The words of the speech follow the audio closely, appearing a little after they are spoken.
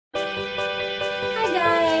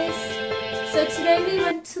So today we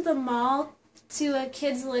went to the mall to a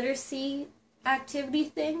kids literacy activity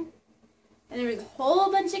thing, and there was a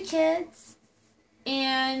whole bunch of kids,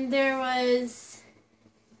 and there was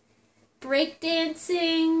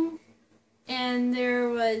breakdancing, and there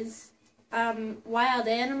was wild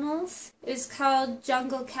animals. It was called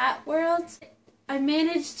Jungle Cat World. I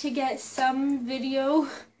managed to get some video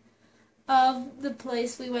of the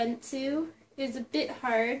place we went to. It was a bit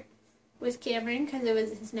hard with Cameron because it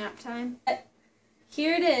was his nap time. But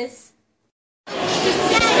here it is.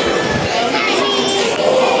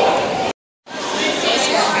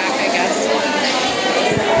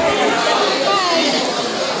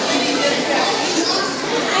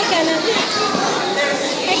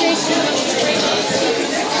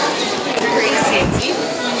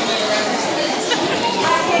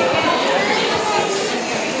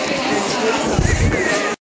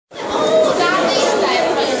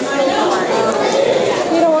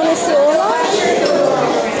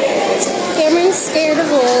 Scared of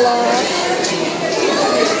Olaf.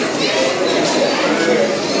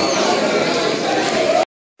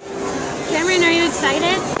 Cameron, are you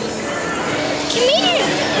excited? Come here.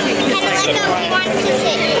 I don't know if he wants to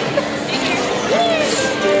sit.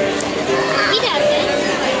 He doesn't.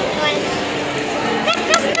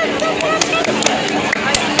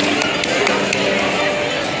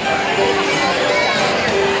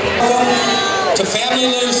 Welcome to Family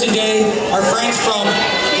Lives Today, our friends from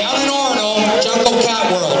down in Orono, Jungle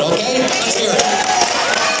Cat World, okay? Let's hear it.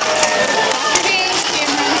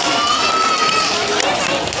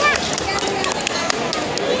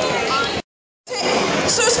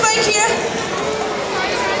 So Spike here.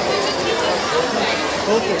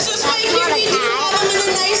 So Spike here, we do have him in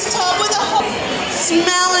a nice tub with a hole.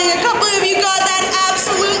 Smelling. A couple of you got that?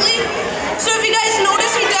 Absolutely. So if you guys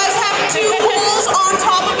notice, he does have two holes on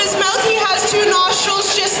top of his mouth. He has two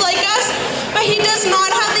nostrils just like us, but he does not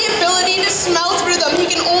have the ability to smell through them. He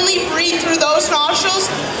can only breathe through those nostrils,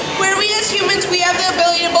 where we as humans, we have the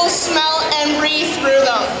ability to both smell and breathe through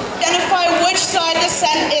them. Identify which side the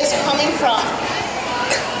scent is coming from.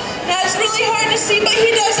 Now it's really hard to see, but he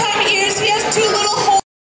does have ears. He has two little holes.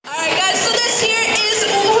 Alright guys, so this here is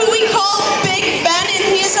who we call Big Ben, and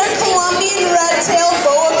he is our Colombian red-tailed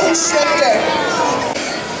boa constrictor.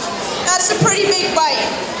 That's a pretty big bite.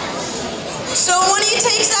 So when he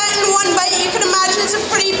takes that in one bite, you can imagine it's a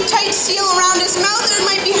pretty tight seal around his mouth, and it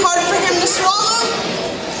might be hard for him to swallow.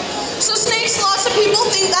 So snakes, lots of people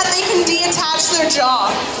think that they can detach their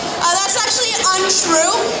jaw. That's actually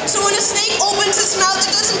untrue. So when a snake opens its mouth,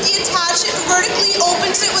 it doesn't detach it, vertically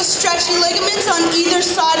opens it with stretchy ligaments on either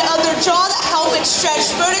side of their jaw that help it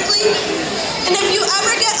stretch vertically. And if you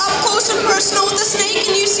ever get up close and personal with a snake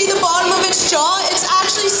and you see the bottom of its jaw, it's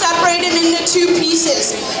actually separated into two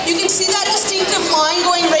pieces. You can see that distinctive line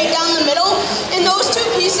going right down the middle, and those two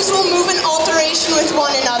pieces will move in alternation with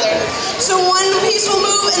one another. So one piece will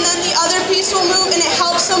move and then the other piece will move, and it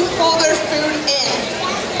helps them pull their food in.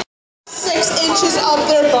 6 inches of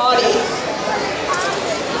their body.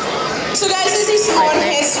 So guys, this is on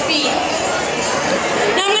his feet.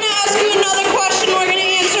 Now I'm going to ask you another question. We're going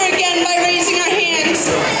to answer again by raising our hands.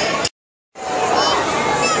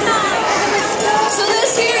 So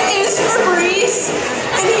this here is Fabrice,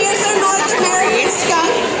 and he is our North American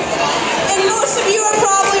skunk. And most of you are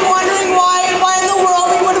probably wondering why in the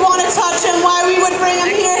world we would want to touch him, why we would bring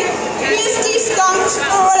him here. He is de-skunked,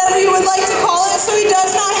 or whatever you would like to call it, so he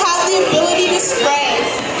does not have the ability to spray.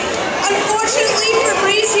 Unfortunately for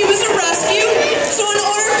Fabrice, he was a rescue, so in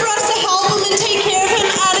order for us to help him and take care of him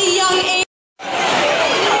at a young age,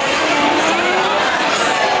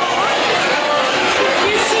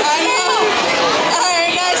 I know.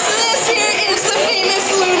 Alright guys, so this here is the famous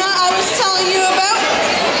Luna I was telling you about.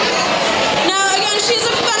 Now again, she's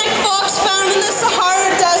a fennec fox found in the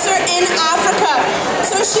Sahara Desert in Africa.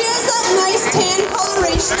 So she has that nice tan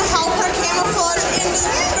coloration to help her camouflage into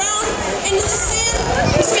the ground, into the sand,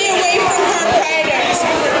 to stay away from her predators.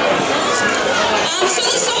 So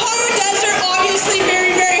the Sahara Desert, obviously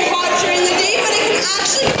very, very hot during the day, but it can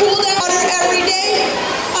actually cool down water every day.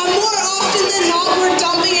 More often than not, we're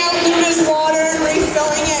dumping out Luna's water and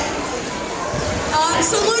refilling it.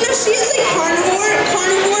 So Luna, she is a carnivore.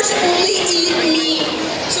 Carnivores only eat meat.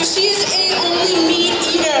 So she is a only meat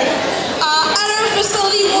eater. At our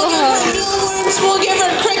facility, we'll give her mealworms, we'll give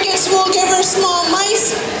her crickets, we'll give her small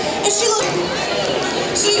mice. And she looks...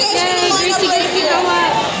 So you guys can line up right here. Oh,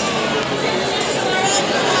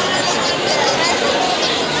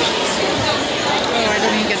 I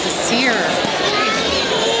didn't even get to see her.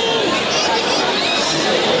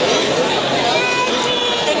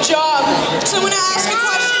 Good job. So I'm going to ask a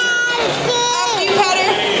question. After you pet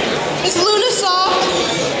her, is Luna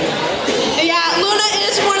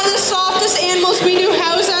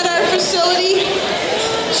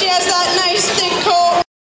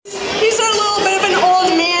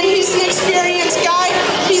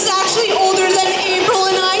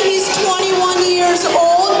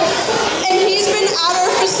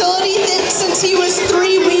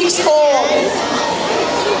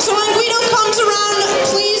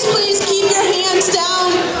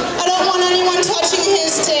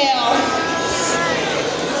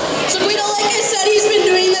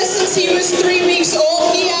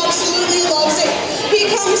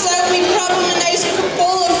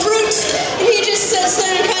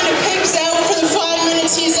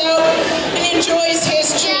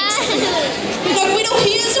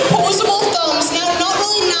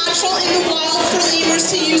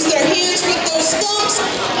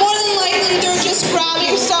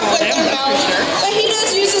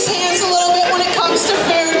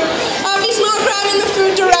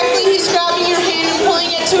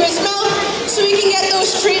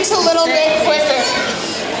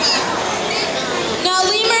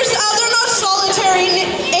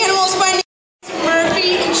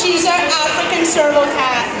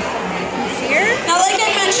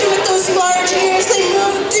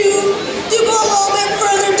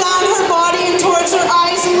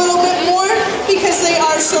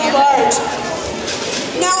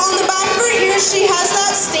she has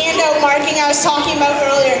that standout marking I was talking about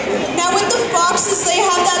earlier. Now with the foxes, they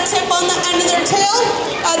have that tip on the end of their tail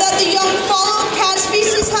that the young follow cat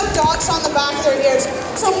species have dots on the back of their ears.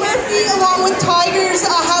 So Murphy, along with tigers,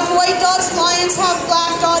 have white dots, lions have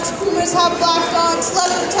black dots, pumas have black dots,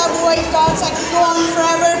 leopards have white dots. I can go on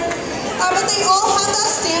forever. But they all have that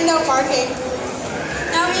standout marking.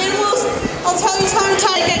 Now animals, I'll tell you time and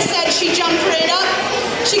time, like I said, she jumped right up.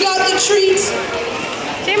 She got the treats.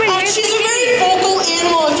 She's a very vocal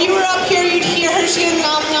animal. If you were up here, you'd hear her. She goes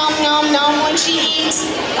nom nom nom nom when she eats.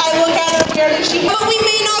 I look at her weird and but we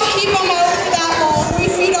may not keep him out for that long. We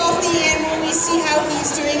feed off the animal, we see how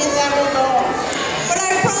he's doing, and then we'll go. But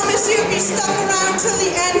I promise you, if he stuck around till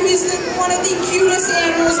the end, he's one of the cutest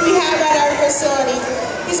animals we have at our facility.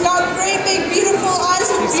 He's got great, big, beautiful eyes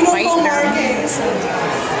with beautiful markings.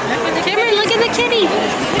 Cameron, look at the kitty.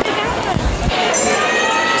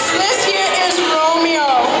 So this here is Romeo.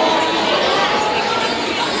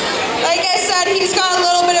 Like I said, he's got a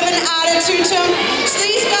little bit of an attitude to him. So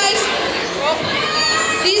these guys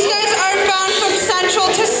are found from Central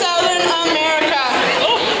to Southern America.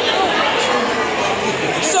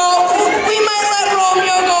 So we might let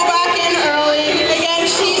Romeo go back in early. Again,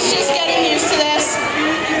 she's just getting used to this.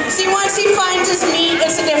 See, once he finds his meat,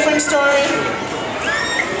 it's a different story.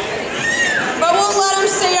 But we'll let him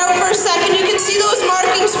stay out for a second. You can see those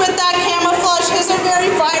markings with that camouflage. His are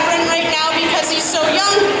very vibrant right now because he's so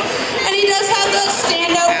young. And he does have those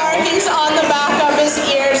standout markings on the back of his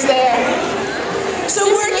ears there. So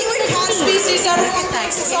working with cat species, everyone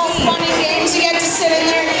thinks it's all fun and games. You get to sit in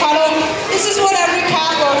there and cuddle. This is what every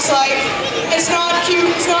cat looks like. It's not cute,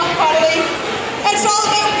 it's not cuddly. It's all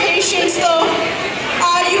about patience though.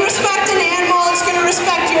 You respect an animal, it's going to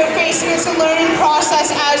respect your face, and it's a learning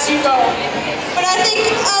process as you go. But I think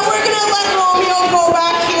we're going to let Romeo go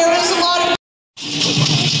back here. There's a lot of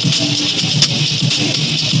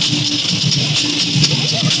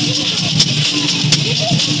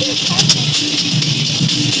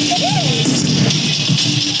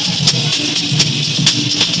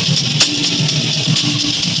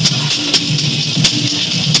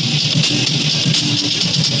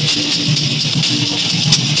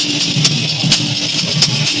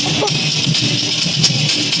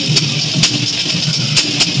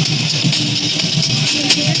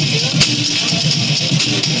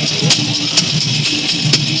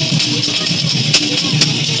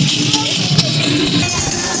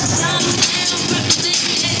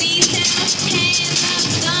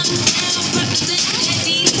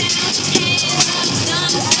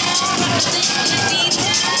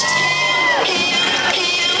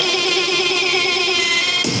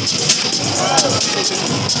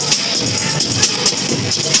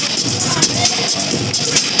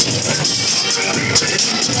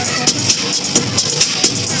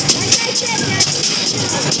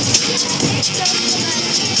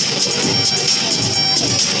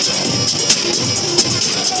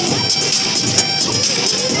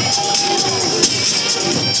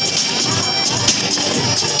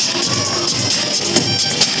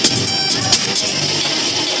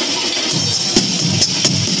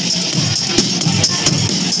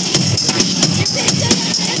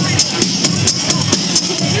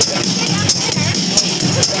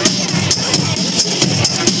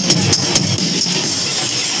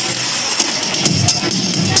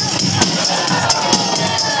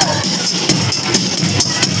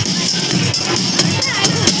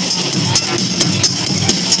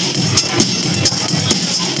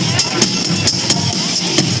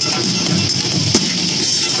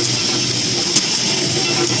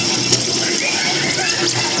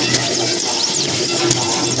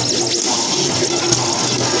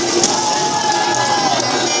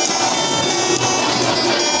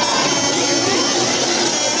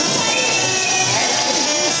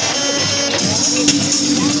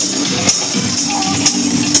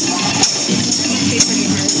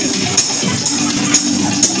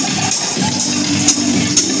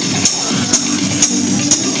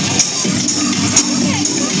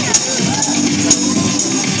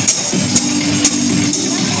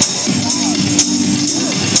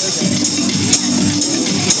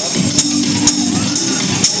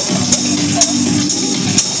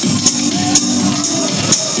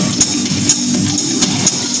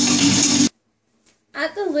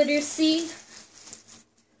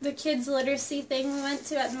the kids' literacy thing we went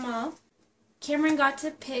to at the mall, Cameron got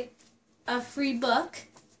to pick a free book,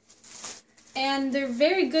 and they're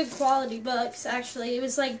very good quality books, actually. It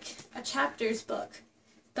was like a chapters book,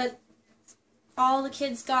 but all the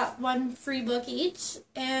kids got one free book each,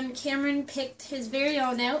 and Cameron picked his very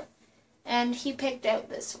own out, and he picked out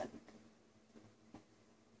this one.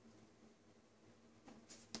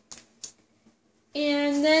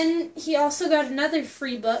 And then he also got another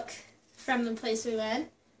free book from the place we went.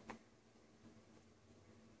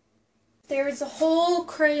 There was a whole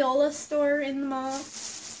Crayola store in the mall.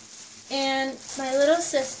 And my little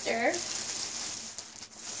sister,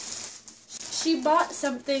 she bought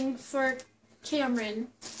something for Cameron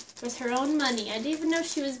with her own money. I didn't even know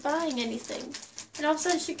she was buying anything. And all of a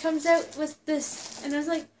sudden she comes out with this, and I was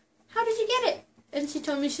like, how did you get it? And she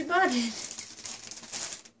told me she bought it.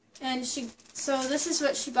 And so this is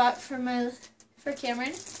what she bought for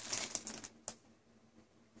Cameron.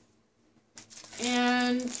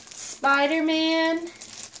 And Spider-Man,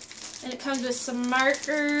 and it comes with some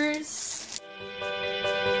markers.